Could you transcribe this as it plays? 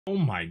Oh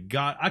my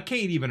God, I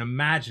can't even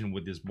imagine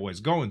what this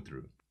boy's going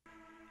through.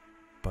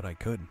 But I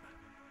couldn't.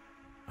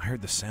 I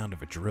heard the sound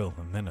of a drill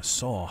and then a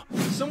saw.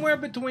 Somewhere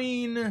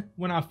between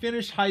when I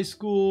finished high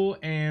school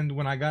and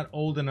when I got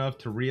old enough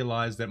to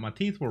realize that my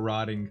teeth were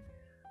rotting,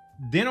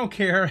 dental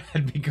care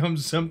had become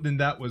something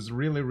that was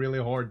really, really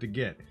hard to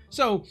get.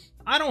 So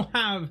I don't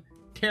have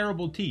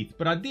terrible teeth,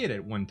 but I did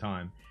at one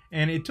time.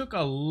 And it took a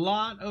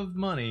lot of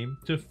money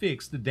to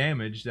fix the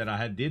damage that I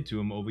had did to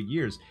them over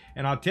years.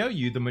 And I'll tell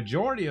you, the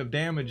majority of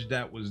damage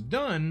that was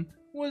done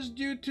was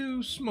due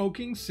to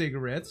smoking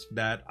cigarettes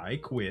that I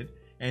quit,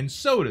 and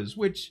sodas,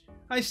 which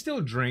I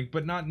still drink,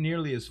 but not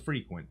nearly as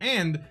frequent,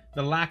 and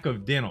the lack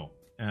of dental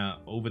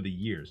over the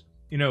years.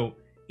 You know,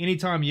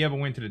 anytime you ever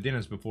went to the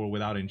dentist before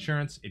without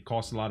insurance, it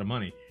costs a lot of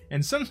money.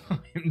 And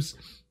sometimes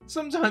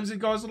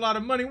it costs a lot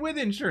of money with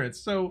insurance.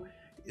 So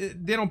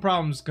dental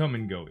problems come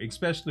and go,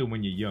 especially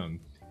when you're young.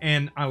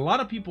 And a lot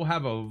of people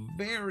have a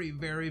very,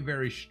 very,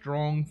 very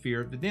strong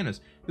fear of the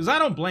dentist, because I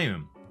don't blame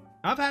them.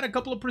 I've had a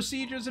couple of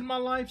procedures in my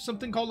life,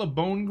 something called a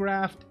bone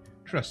graft.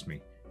 Trust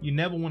me, you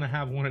never want to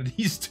have one of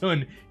these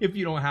done if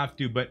you don't have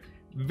to, but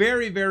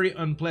very, very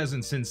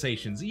unpleasant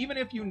sensations. Even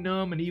if you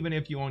numb and even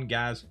if you're on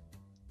gas,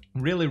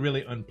 really,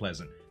 really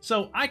unpleasant.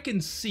 So I can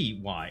see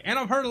why. And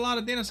I've heard a lot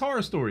of dentist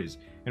horror stories,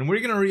 and we're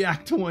going to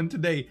react to one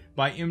today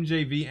by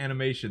MJV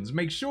Animations.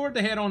 Make sure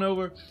to head on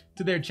over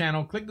to their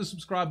channel, click the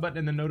subscribe button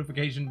and the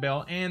notification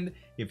bell, and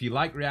if you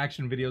like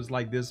reaction videos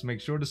like this, make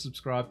sure to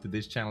subscribe to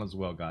this channel as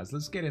well, guys.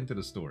 Let's get into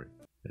the story.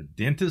 The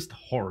dentist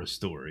horror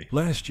story.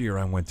 Last year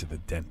I went to the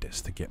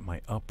dentist to get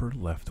my upper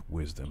left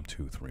wisdom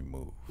tooth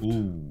removed.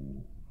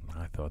 Ooh.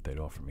 I thought they'd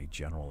offer me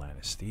general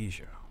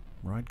anesthesia,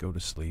 where I'd go to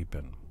sleep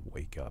and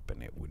wake up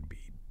and it would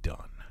be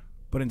done.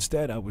 But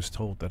instead I was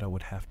told that I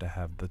would have to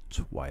have the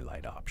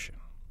twilight option.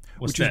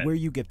 What's which that? Is where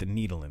you get the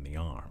needle in the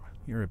arm.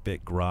 You're a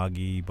bit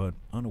groggy, but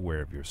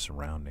unaware of your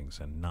surroundings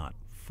and not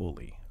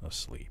fully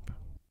asleep.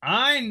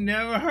 I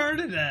never heard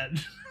of that.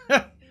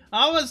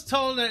 I was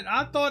told that,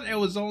 I thought it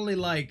was only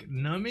like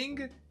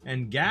numbing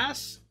and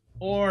gas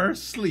or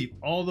sleep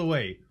all the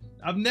way.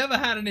 I've never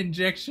had an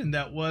injection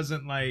that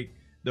wasn't like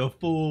the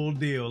full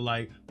deal.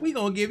 Like, we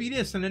gonna give you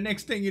this and the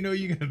next thing you know,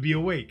 you're gonna be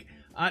awake.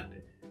 I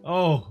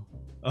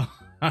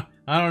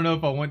don't know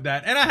if I want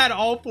that. And I had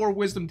all 4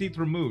 wisdom teeth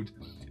removed,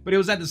 but it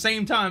was at the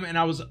same time and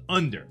I was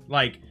under.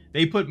 Like,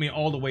 they put me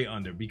all the way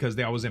under because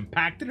I was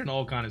impacted and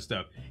all kind of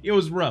stuff. It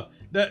was rough.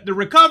 The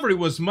recovery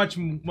was much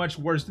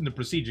worse than the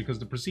procedure, because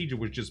the procedure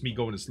was just me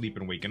going to sleep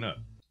and waking up.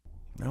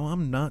 Now,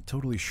 I'm not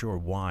totally sure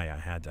why I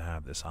had to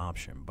have this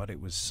option, but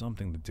it was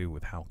something to do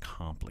with how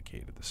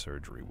complicated the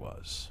surgery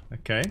was.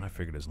 Okay. I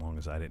figured as long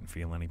as I didn't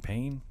feel any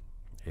pain,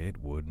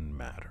 it wouldn't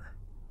matter.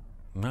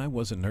 And I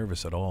wasn't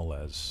nervous at all,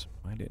 as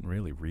I didn't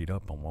really read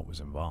up on what was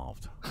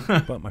involved.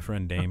 But my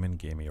friend Damon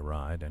gave me a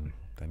ride, and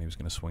then he was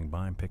going to swing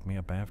by and pick me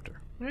up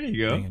after. There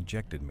you go. They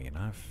injected me, and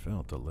I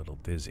felt a little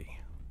dizzy.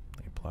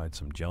 They applied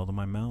some gel to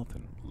my mouth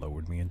and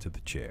lowered me into the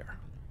chair.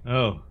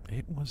 Oh.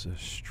 It was a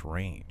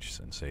strange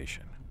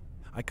sensation.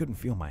 I couldn't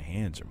feel my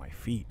hands or my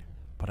feet,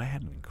 but I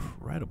had an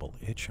incredible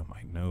itch on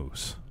my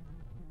nose.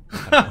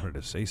 I wanted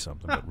to say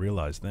something, but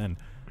realized then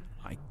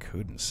I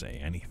couldn't say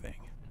anything.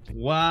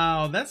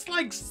 Wow, that's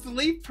like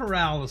sleep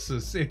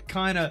paralysis. It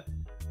kind of,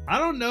 I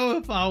don't know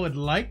if I would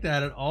like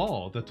that at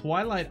all. The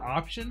twilight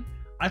option,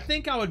 I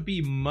think I would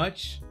be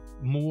much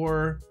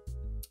more,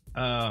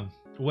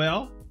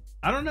 well,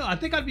 I don't know. I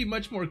think I'd be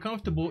much more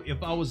comfortable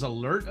if I was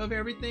alert of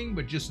everything,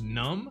 but just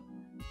numb.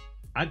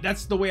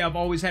 That's the way I've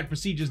always had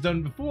procedures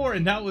done before,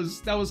 and that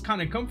was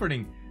kind of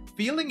comforting.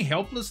 Feeling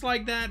helpless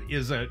like that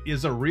is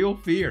a real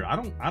fear.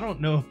 I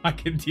don't know if I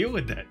can deal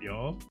with that,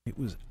 y'all. It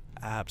was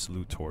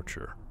absolute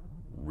torture,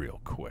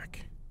 real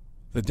quick.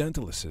 The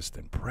dental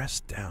assistant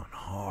pressed down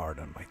hard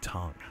on my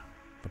tongue.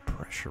 The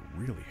pressure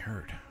really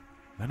hurt.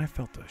 Then I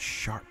felt a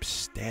sharp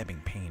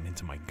stabbing pain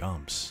into my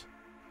gums.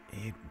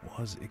 It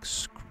was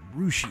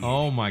excruciating.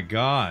 Oh my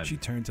God. She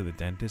turned to the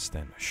dentist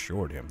and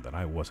assured him that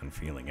I wasn't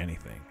feeling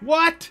anything.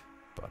 What?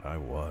 But I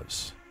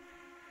was.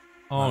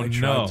 Oh, I no.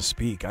 tried to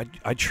speak.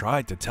 I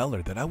tried to tell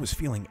her that I was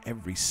feeling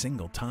every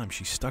single time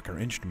she stuck her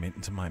instrument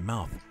into my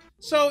mouth.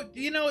 So,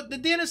 you know, the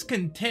dentist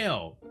can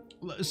tell.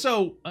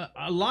 So,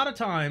 a lot of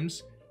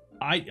times,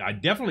 I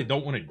definitely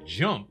don't want to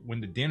jump when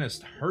the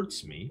dentist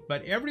hurts me.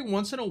 But every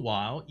once in a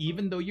while,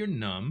 even though you're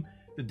numb,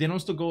 the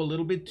dentist will go a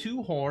little bit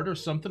too hard or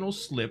something will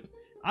slip.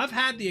 I've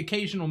had the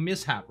occasional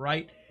mishap,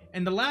 right?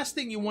 And the last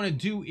thing you want to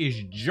do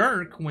is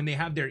jerk when they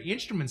have their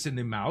instruments in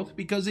their mouth,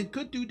 because it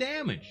could do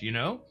damage, you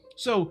know?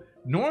 So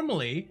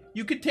normally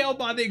you could tell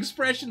by the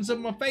expressions of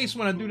my face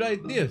when I do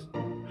like this.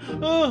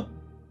 Oh,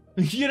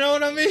 you know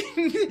what I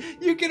mean?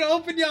 You can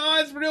open your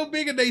eyes real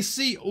big and they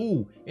see,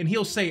 ooh, and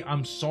he'll say,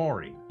 I'm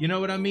sorry. You know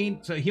what I mean?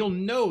 So he'll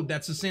know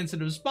that's a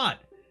sensitive spot.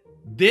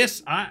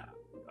 This,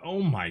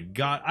 oh my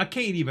God, I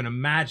can't even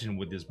imagine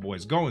what this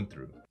boy's going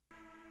through.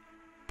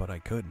 But I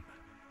couldn't.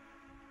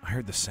 I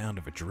heard the sound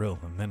of a drill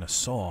and then a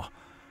saw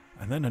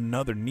and then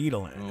another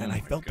needle, and I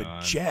felt the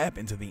jab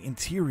into the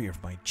interior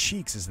of my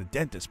cheeks as the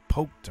dentist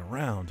poked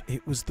around.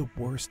 It was the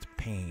worst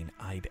pain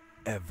I'd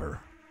ever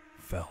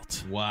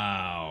felt.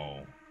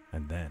 Wow.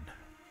 And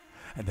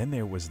then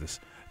there was this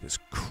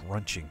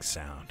crunching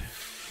sound.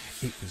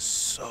 It was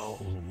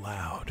so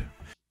loud.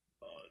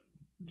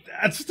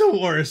 That's the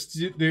worst,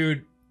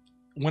 dude.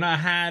 When I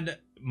had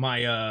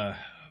my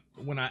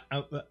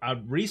I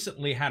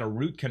recently had a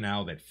root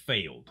canal that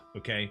failed,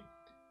 okay?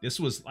 This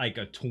was like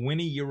a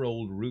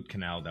 20-year-old root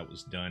canal that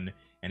was done,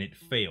 and it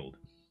failed.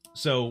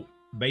 So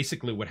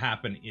basically what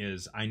happened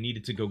is I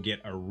needed to go get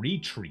a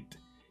retreat.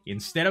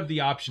 Instead of the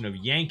option of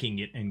yanking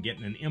it and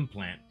getting an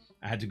implant,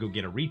 I had to go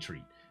get a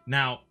retreat.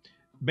 Now,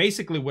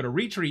 basically what a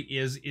retreat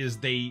is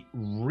they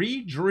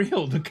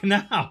re-drill the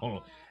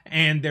canal,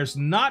 and there's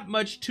not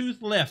much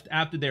tooth left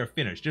after they're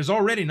finished. There's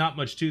already not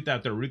much tooth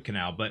after a root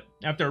canal, but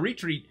after a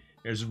retreat,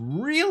 there's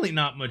really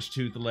not much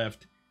tooth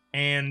left,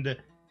 and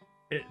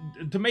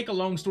to make a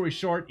long story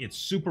short, it's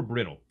super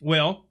brittle.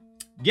 Well,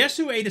 guess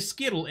who ate a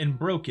Skittle and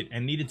broke it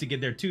and needed to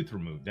get their tooth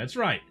removed? That's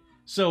right.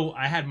 So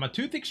I had my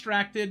tooth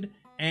extracted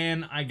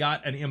and I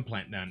got an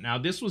implant done. Now,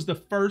 this was the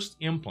first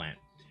implant,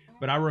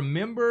 but I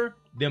remember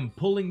them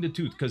pulling the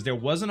tooth because there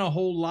wasn't a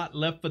whole lot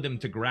left for them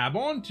to grab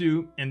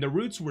onto, and the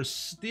roots were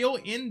still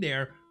in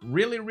there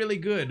really, really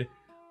good.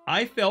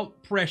 I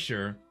felt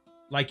pressure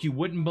like you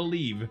wouldn't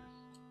believe,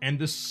 and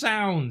the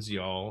sounds,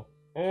 y'all.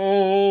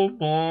 Oh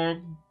my.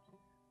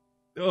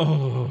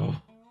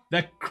 Oh,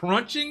 that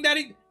crunching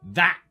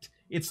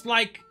it's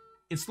like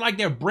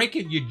they're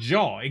breaking your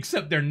jaw,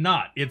 except they're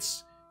not.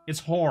 It's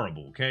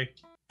horrible, okay?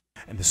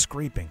 And the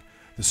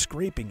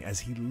scraping as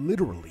he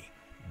literally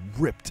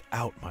ripped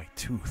out my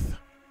tooth.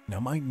 Now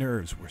my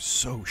nerves were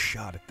so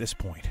shot at this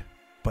point,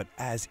 but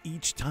as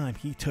each time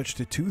he touched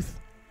a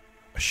tooth,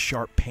 a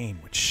sharp pain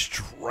would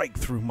strike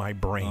through my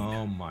brain.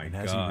 Oh my God. And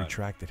as he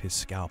retracted his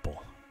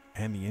scalpel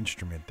and the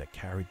instrument that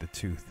carried the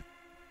tooth,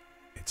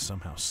 it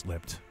somehow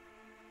slipped.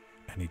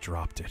 And he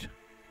dropped it.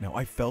 Now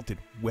I felt it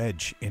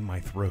wedge in my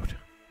throat.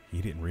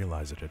 He didn't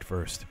realize it at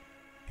first.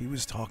 He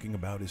was talking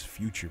about his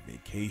future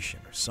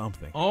vacation or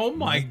something. Oh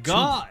my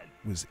God!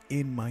 Tooth was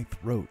in my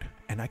throat,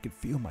 and I could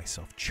feel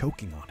myself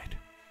choking on it.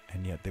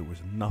 And yet there was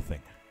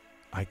nothing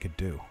I could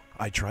do.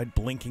 I tried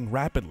blinking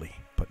rapidly,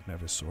 but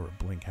never saw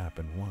a blink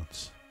happen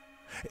once.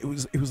 It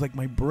was like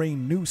my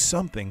brain knew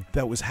something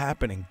that was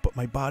happening, but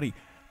my body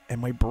and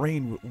my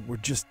brain were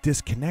just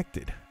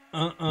disconnected.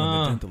 When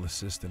the dental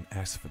assistant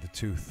asked for the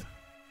tooth,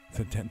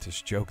 the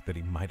dentist joked that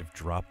he might have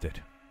dropped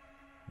it.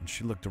 And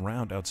she looked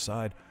around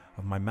outside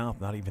of my mouth,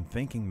 not even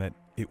thinking that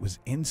it was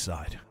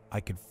inside. I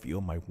could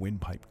feel my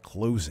windpipe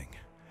closing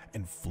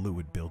and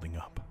fluid building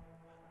up.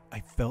 I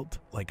felt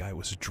like I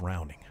was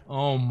drowning.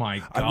 Oh my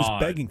God. I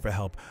was begging for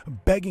help,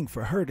 begging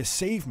for her to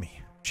save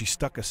me. She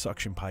stuck a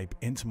suction pipe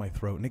into my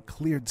throat and it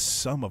cleared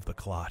some of the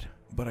clot.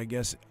 But I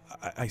guess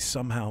I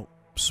somehow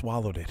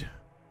swallowed it.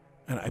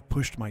 And I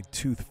pushed my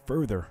tooth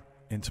further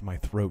into my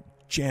throat,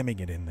 jamming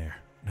it in there.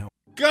 Now,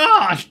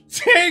 God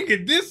dang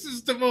it, this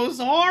is the most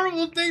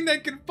horrible thing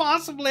that could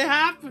possibly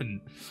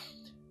happen.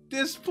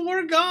 This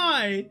poor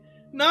guy,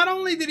 not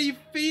only did he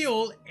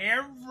feel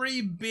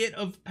every bit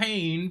of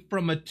pain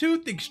from a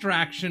tooth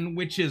extraction,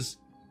 which is,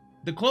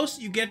 the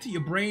closer you get to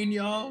your brain,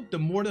 y'all, the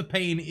more the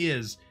pain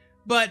is,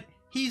 but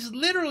he's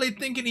literally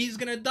thinking he's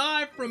gonna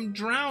die from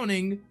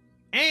drowning,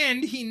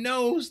 and he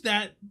knows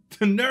that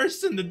the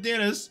nurse and the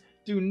dentist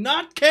do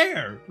not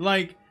care.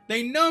 Like,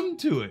 they numb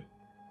to it.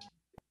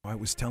 I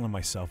was telling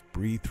myself,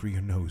 breathe through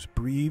your nose,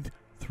 breathe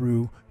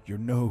through your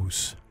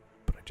nose.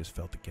 But I just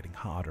felt it getting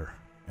hotter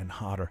and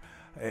hotter.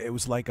 It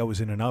was like I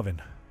was in an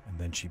oven. And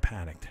then she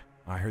panicked.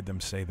 I heard them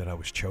say that I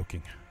was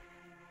choking,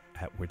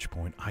 at which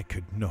point I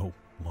could no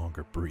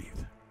longer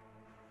breathe.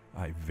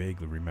 I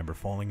vaguely remember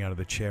falling out of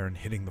the chair and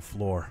hitting the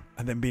floor,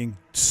 and then being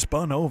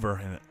spun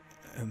over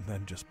and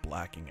then just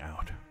blacking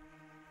out.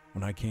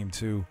 When I came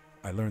to,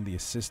 I learned the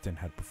assistant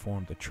had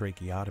performed a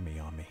tracheotomy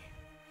on me.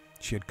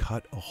 She had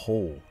cut a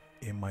hole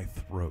in my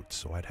throat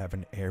so I'd have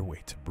an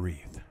airway to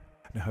breathe.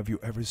 Now, have you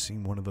ever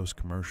seen one of those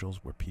commercials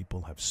where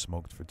people have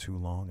smoked for too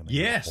long and they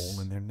have a hole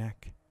in their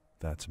neck?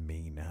 That's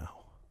me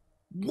now.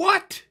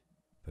 What?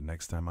 The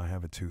next time I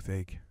have a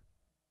toothache,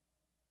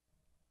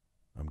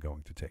 I'm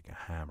going to take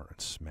a hammer and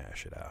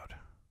smash it out.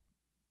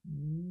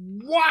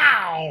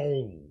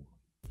 Wow!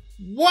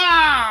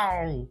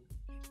 Wow!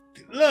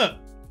 Look.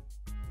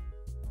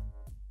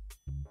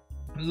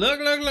 Look.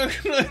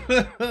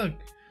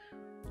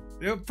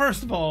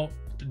 First of all,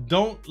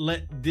 don't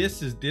let this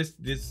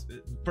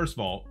first of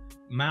all,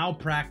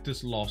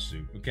 malpractice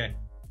lawsuit, okay?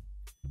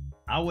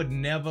 I would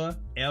never,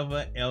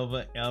 ever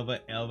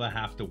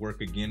have to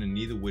work again, and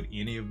neither would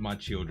any of my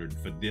children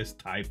for this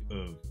type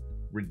of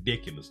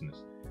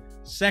ridiculousness.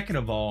 Second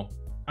of all,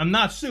 I'm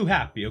not so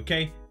happy,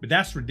 okay? But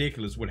that's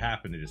ridiculous what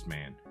happened to this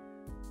man.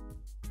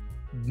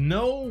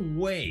 No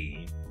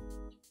way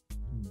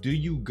do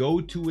you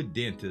go to a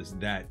dentist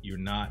that you're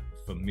not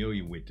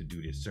familiar with to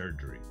do this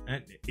surgery.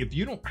 And if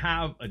you don't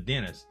have a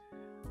dentist,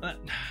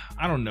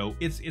 I don't know,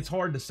 it's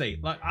hard to say.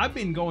 Like, I've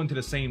been going to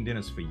the same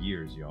dentist for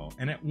years, y'all,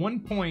 and at one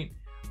point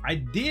I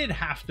did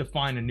have to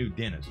find a new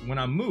dentist when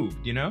I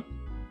moved, you know?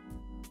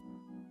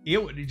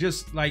 It would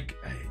just like,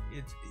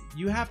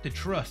 you have to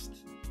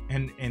trust.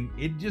 And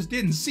it just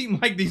didn't seem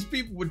like these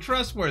people were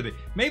trustworthy.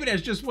 Maybe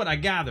that's just what I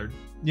gathered,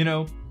 you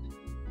know.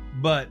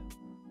 But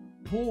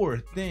poor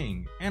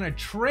thing. And a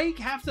Drake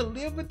have to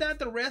live with that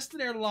the rest of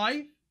their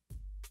life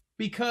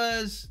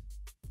because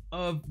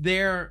of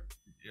their...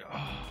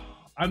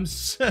 I'm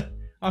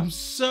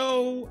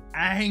so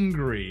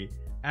angry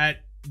at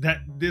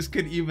that this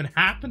could even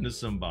happen to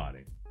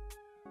somebody.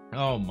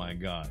 Oh my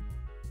God.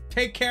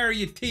 Take care of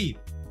your teeth,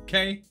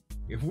 okay?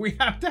 If we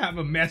have to have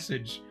a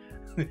message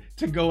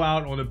to go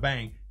out on a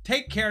bang,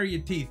 take care of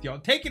your teeth, y'all.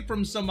 Take it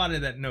from somebody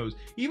that knows.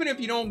 Even if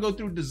you don't go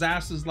through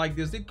disasters like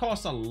this, it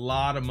costs a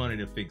lot of money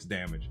to fix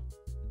damage.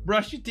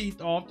 Brush your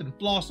teeth often,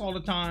 floss all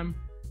the time.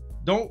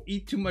 Don't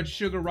eat too much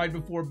sugar right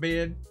before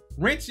bed.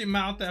 Rinse your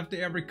mouth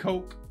after every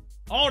Coke.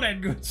 All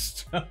that good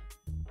stuff.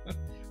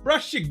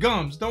 Brush your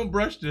gums. Don't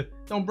brush the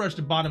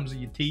bottoms of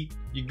your teeth.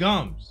 Your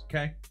gums,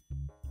 okay?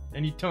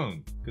 And your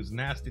tongue, because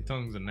nasty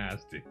tongues are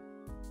nasty.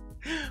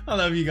 I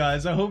love you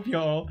guys. I hope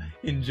y'all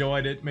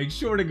enjoyed it. Make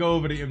sure to go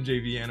over to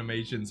MJV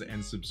Animations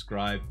and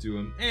subscribe to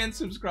him. And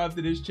subscribe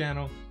to this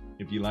channel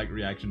if you like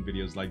reaction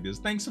videos like this.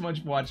 Thanks so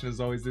much for watching. As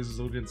always, this is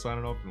Zueljin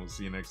signing off, and we'll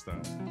see you next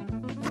time.